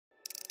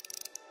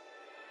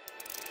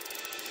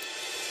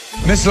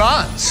Miss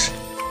Lance.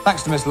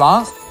 Thanks to Miss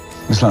Lance.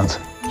 Miss Lance.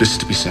 This is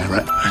to be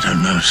Sarah. I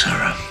don't know,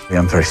 Sarah.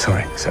 I'm very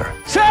sorry, Sarah.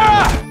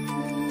 Sarah!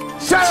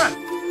 Sarah!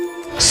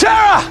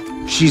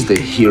 Sarah! She's the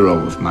hero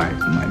of my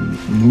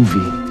movie.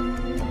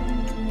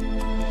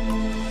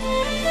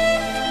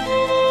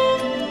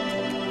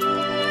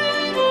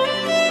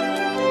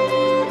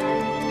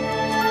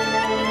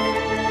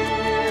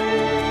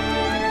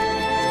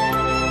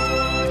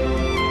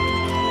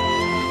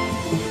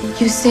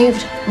 You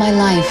saved my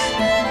life.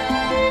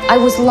 I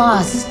was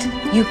lost.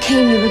 You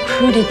came, you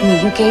recruited me,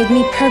 you gave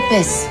me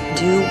purpose.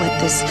 Do what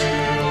this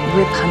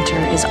Rip Hunter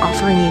is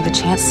offering you the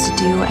chance to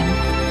do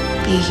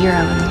and be a hero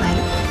in the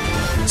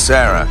light.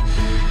 Sarah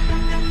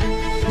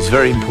is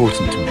very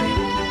important to me.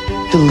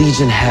 The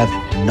Legion have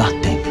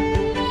nothing.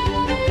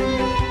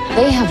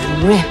 They have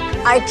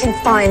Rip. I can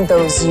find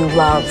those you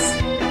love.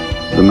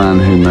 The man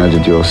who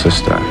murdered your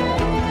sister.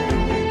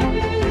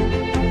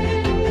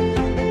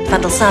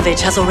 Vandal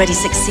Savage has already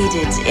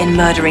succeeded in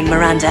murdering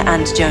Miranda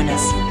and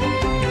Jonas.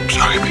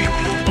 Sorry,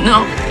 people.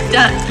 No,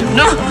 Dad,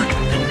 no!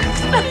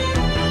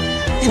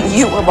 And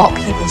you, of all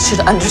people, should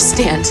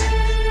understand.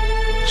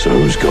 So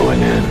who's going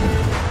in?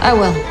 I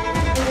will.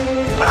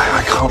 But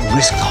I can't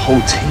risk the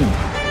whole team.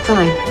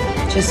 Fine,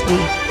 just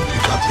me. You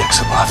got the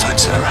exit lifeline,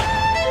 Sarah.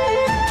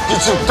 You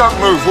two, don't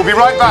move. We'll be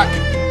right back.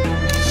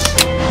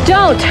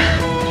 Don't!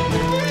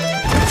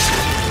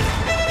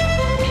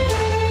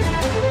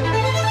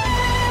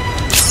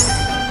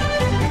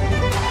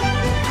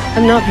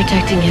 I'm not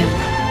protecting him.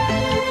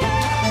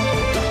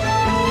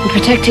 I'm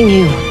protecting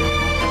you.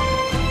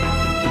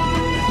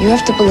 You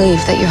have to believe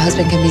that your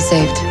husband can be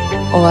saved,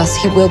 or else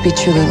he will be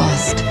truly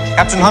lost.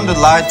 Captain Hunter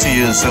lied to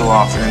you so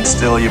often, and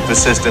still you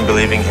persist in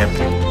believing him.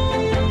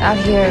 Out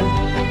here,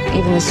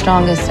 even the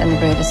strongest and the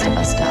bravest of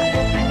us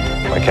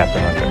die. By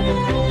Captain Hunter.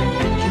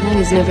 Killing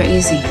is never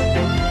easy,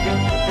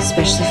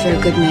 especially for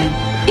a good man.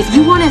 If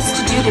you want us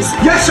to do this...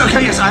 Yes,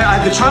 okay, yes. I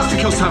had the chance to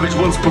kill Savage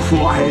once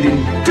before. I had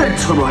him dead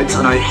to rights,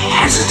 and I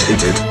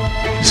hesitated.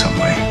 In some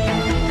way,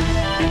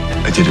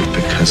 I did it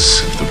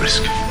because of the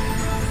risk.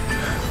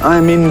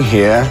 I'm in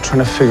here trying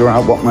to figure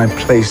out what my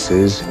place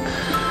is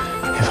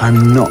if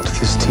I'm not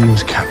this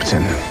team's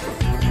captain.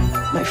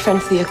 My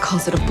friend Thea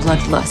calls it a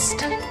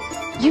bloodlust.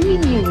 You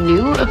mean you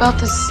knew about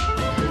this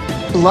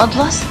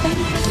bloodlust thing?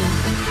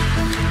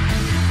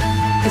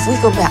 If we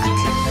go back,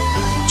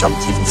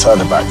 Jumped even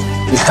further back.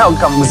 The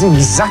outcome was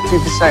exactly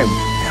the same.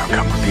 The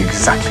outcome would be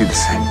exactly the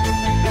same.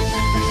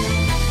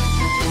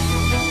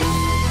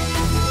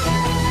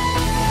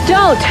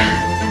 Don't!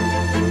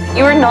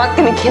 You are not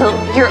gonna kill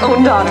your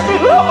own daughter.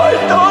 Not my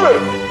daughter!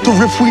 The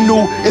Rip we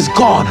know is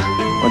gone.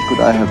 What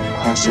could I have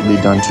possibly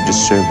done to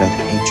deserve that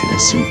hatred I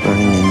see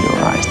burning in your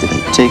eyes? Did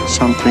I take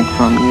something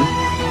from you?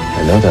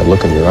 I know that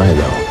look in your eye,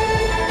 though.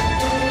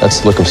 That's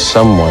the look of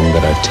someone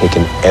that I've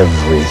taken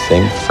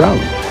everything from.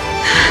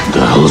 What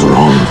the hell's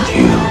wrong with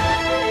you?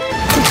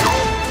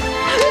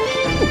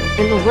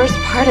 And the worst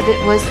part of it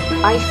was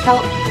I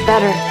felt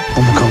better.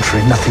 On the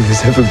contrary, nothing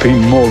has ever been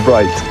more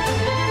right.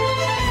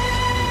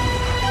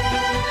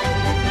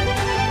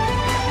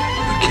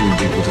 Killing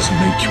people doesn't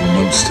make you a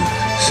monster,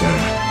 Sarah.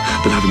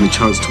 But having the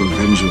chance to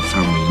avenge your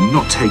family and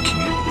not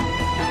taking it,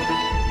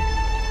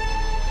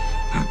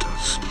 that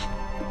does.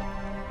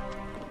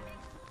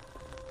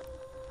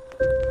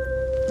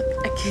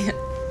 I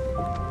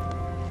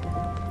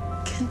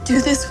can't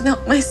do this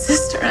without my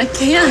sister. I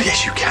can't. Oh,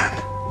 yes, you can.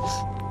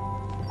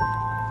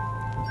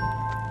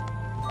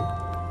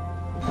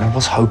 I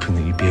was hoping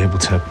that you'd be able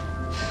to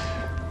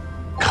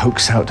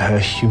coax out her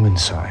human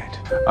side.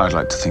 I'd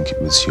like to think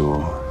it was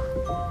your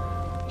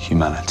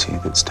humanity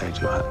that stayed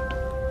your hand.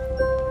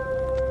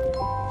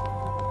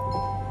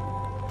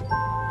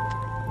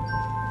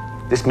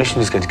 This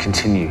mission is going to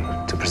continue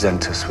to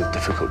present us with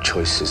difficult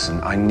choices,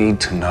 and I need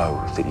to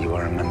know that you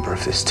are a member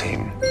of this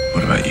team.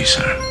 What about you,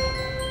 Sarah?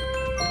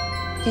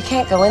 You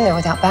can't go in there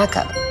without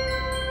backup.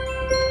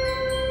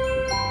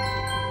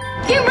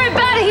 Get Rip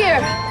out of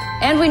here!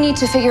 And we need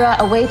to figure out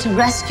a way to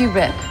rescue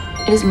Rip.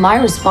 It is my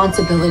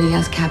responsibility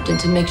as captain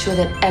to make sure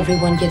that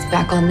everyone gets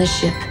back on this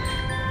ship.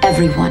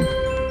 Everyone.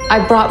 I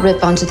brought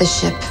Rip onto the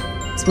ship.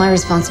 It's my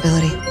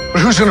responsibility.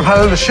 But who's going to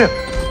pilot the ship?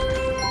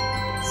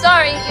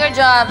 Sorry, your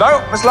job.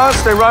 No, Miss Lance,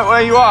 stay right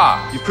where you are.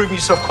 You've proven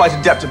yourself quite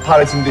adept at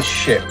piloting this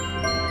ship.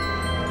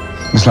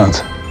 Miss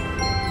Lance,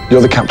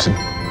 you're the captain.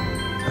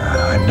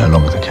 I'm no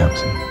longer the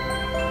captain.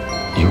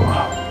 You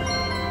are.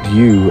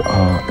 You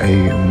are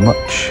a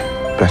much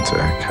better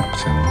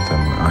captain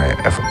than I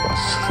ever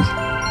was.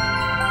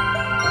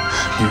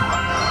 You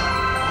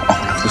are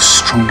one of the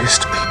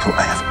strongest people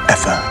I have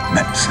ever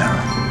met,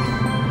 Sarah.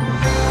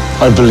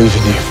 I believe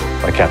in you.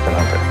 By Captain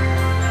Hunter.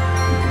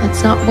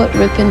 That's not what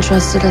Rip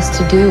entrusted us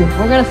to do.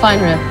 We're gonna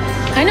find Rip.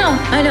 I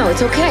know,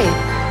 it's okay.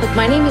 Look,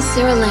 my name is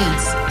Sara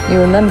Lance.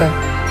 You remember?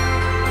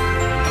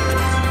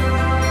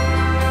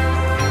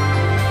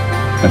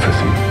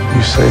 Everything.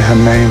 You say her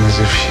name as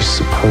if she's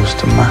supposed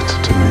to matter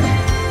to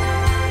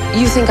me.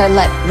 You think I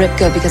let Rip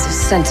go because of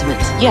sentiment?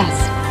 Yes.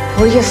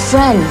 We're your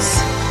friends.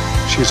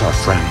 She's our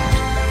friend.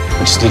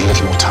 We just need a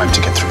little more time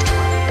to get through to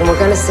her. And we're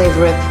gonna save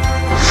Rip.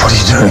 What are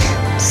you doing?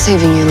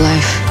 Saving your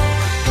life.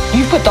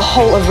 You put the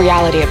whole of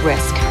reality at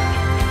risk.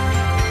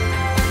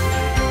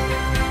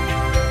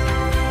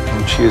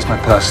 And she is my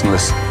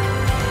personalist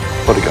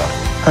bodyguard.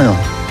 Hang on.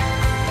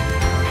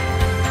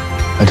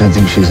 I don't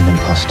think she's an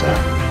imposter.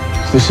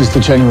 This is the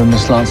genuine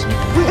Miss Lance.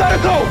 We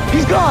gotta go!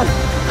 He's gone!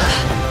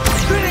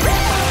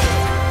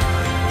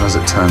 As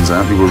it turns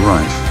out, you were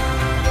right.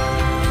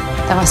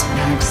 That must have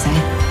been hard to say.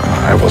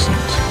 I wasn't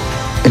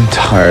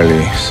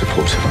entirely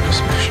supportive of this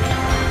mission.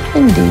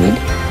 Indeed.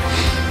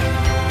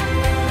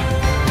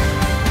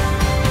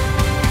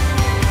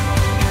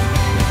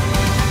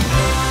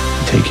 I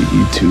take it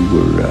you two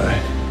were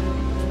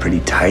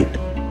pretty tight.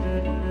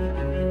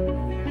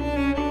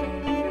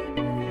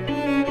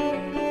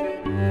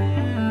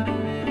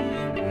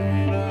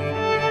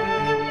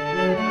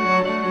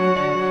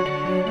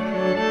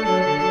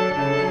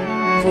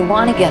 If we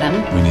want to get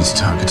him, We need to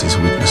target his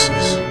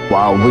weaknesses.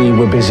 While we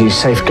were busy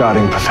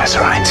safeguarding Professor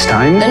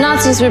Einstein, the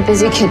Nazis were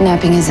busy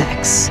kidnapping his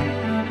ex. Of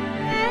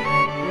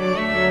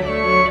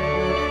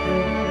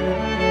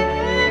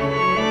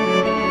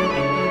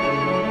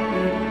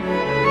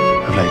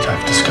late,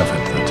 I've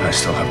discovered that I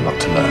still have a lot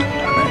to learn, I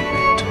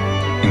admit,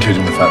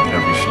 including the fact that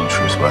every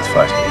future is worth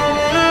fighting.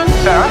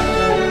 Sarah?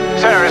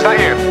 Sarah, is that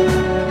you?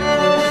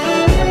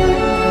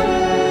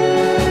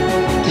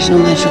 There's no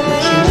magical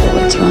cure for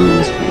what's wrong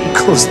with me. Of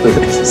course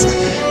there is.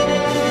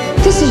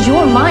 This is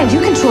your mind. You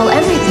control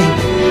everything.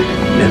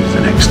 Live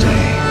the next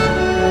day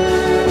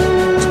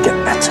to get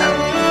better.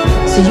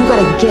 So you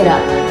gotta get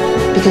up,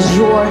 because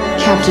you're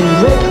Captain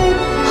Rip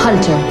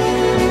Hunter.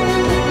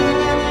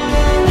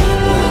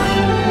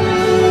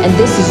 And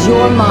this is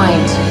your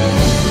mind,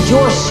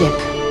 your ship,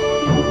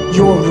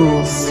 your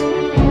rules.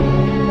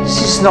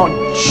 This is not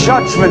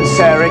judgment,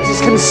 Sarah. It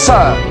is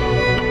concern.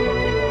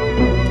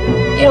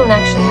 You don't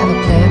actually have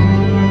a plan,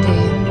 do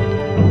you?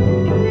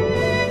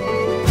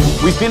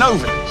 We've been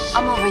over this.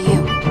 I'm over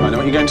you. I know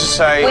what you're going to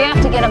say. We have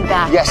to get him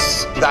back.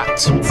 Yes,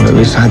 that. Well, at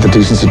least I had the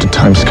decency to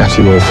time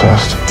scatter you all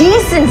first.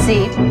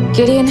 Decency!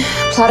 Gideon,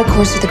 plot a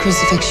course with the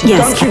crucifixion.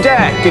 Yes. Don't you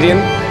dare, Gideon.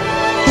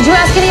 Did you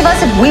ask any of us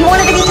if we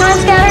wanted to be time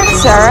scattered?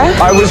 Sarah?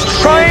 I was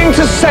trying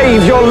to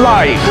save your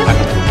life. I'm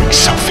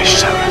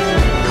selfish, Sarah.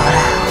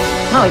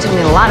 No, he told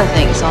me a lot of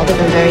things, all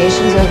different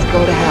variations of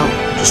go to hell.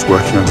 Just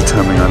working on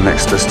determining our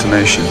next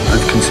destination.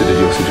 I've considered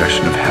your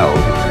suggestion of hell.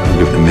 I'll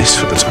give it a miss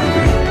for the time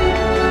being.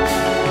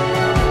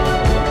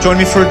 Join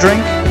me for a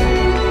drink?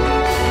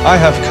 I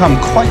have come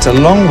quite a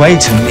long way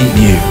to meet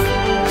you.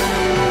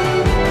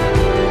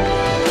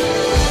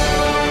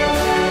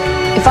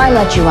 If I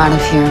let you out of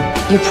here,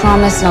 you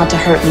promise not to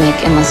hurt Mick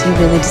unless he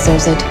really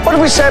deserves it. What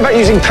did we say about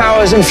using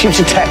powers in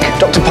future tech,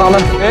 Dr. Palmer?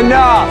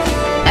 Enough!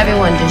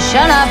 Everyone just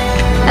shut up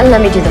and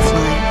let me do the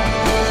flying.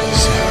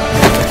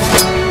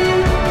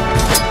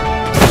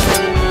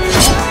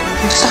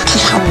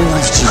 Exactly how many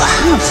lives do you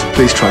have?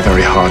 Please try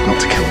very hard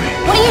not to kill me.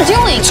 What are you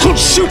doing? It's called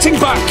shooting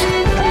back!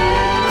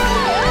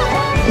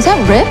 Is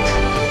that Rip?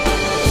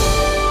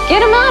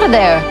 Get him out of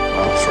there.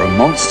 Well, for a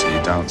monster,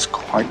 you dance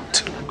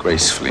quite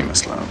gracefully,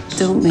 Miss Lance.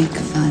 Don't make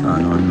fun. No,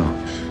 I'm not.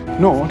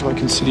 Nor do I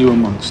consider you a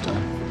monster.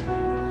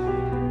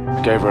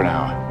 I gave her an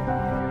hour.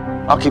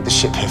 I'll keep the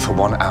ship here for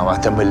 1 hour,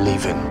 then we're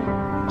leaving.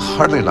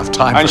 Hardly enough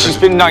time. And she's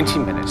been 90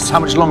 minutes.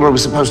 How much longer are we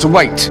supposed to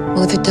wait?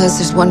 Well, if it does,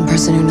 there's one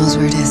person who knows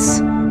where it is.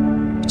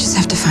 We just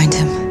have to find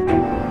him.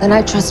 Then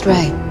I trust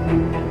Ray.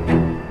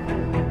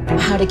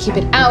 How to keep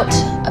it out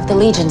of the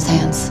Legion's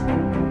hands.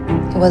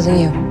 It wasn't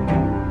you.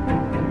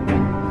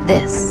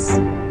 This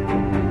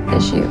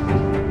is you.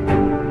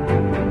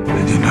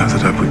 Did you know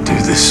that I would do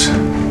this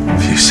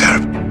for you,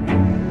 Sarah?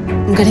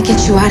 I'm gonna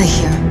get you out of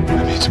here.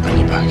 I'm here to bring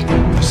you back.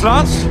 Miss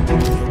Lance?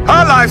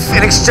 Her life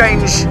in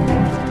exchange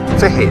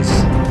for his.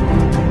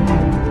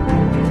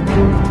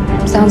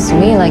 Sounds to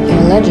me like you're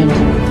a legend.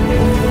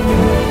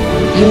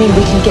 You mean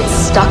we can get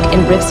stuck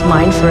in Rip's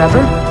mind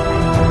forever?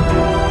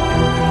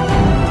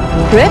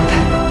 Rip?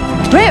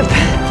 Rip!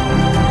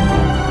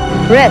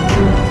 Rip!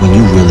 When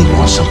you really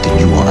want something,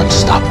 you are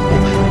unstoppable.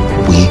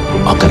 We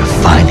are gonna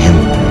find him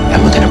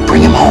and we're gonna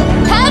bring him home.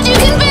 How'd you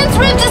convince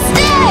Rip to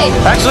stay?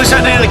 Actually,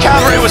 sending in the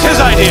cavalry was his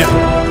idea.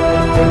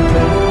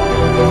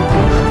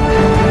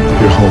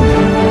 You're home.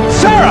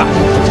 Sarah!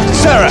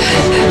 Sarah!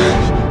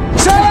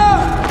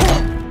 Sarah!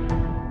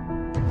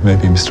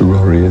 Maybe Mr.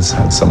 Rory has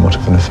had somewhat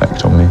of an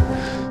effect on me.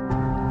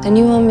 Then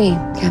you owe me,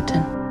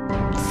 Captain.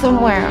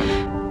 Somewhere.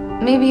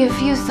 Maybe a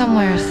few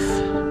somewheres.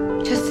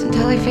 Just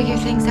until I figure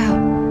things out.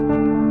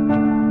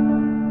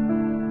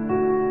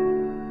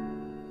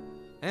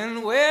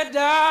 And where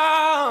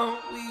down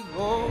we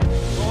go.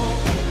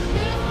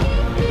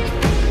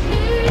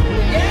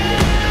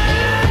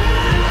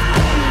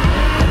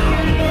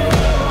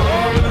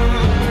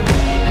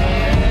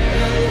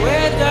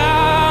 Where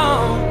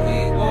down we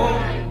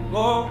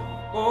go,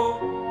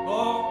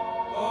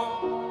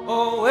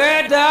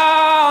 where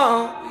down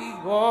we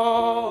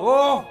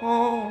go,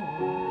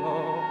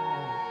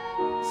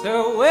 so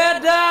where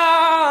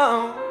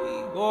down we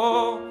go.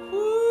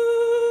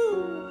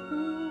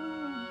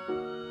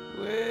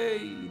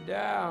 way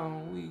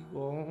down we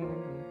go.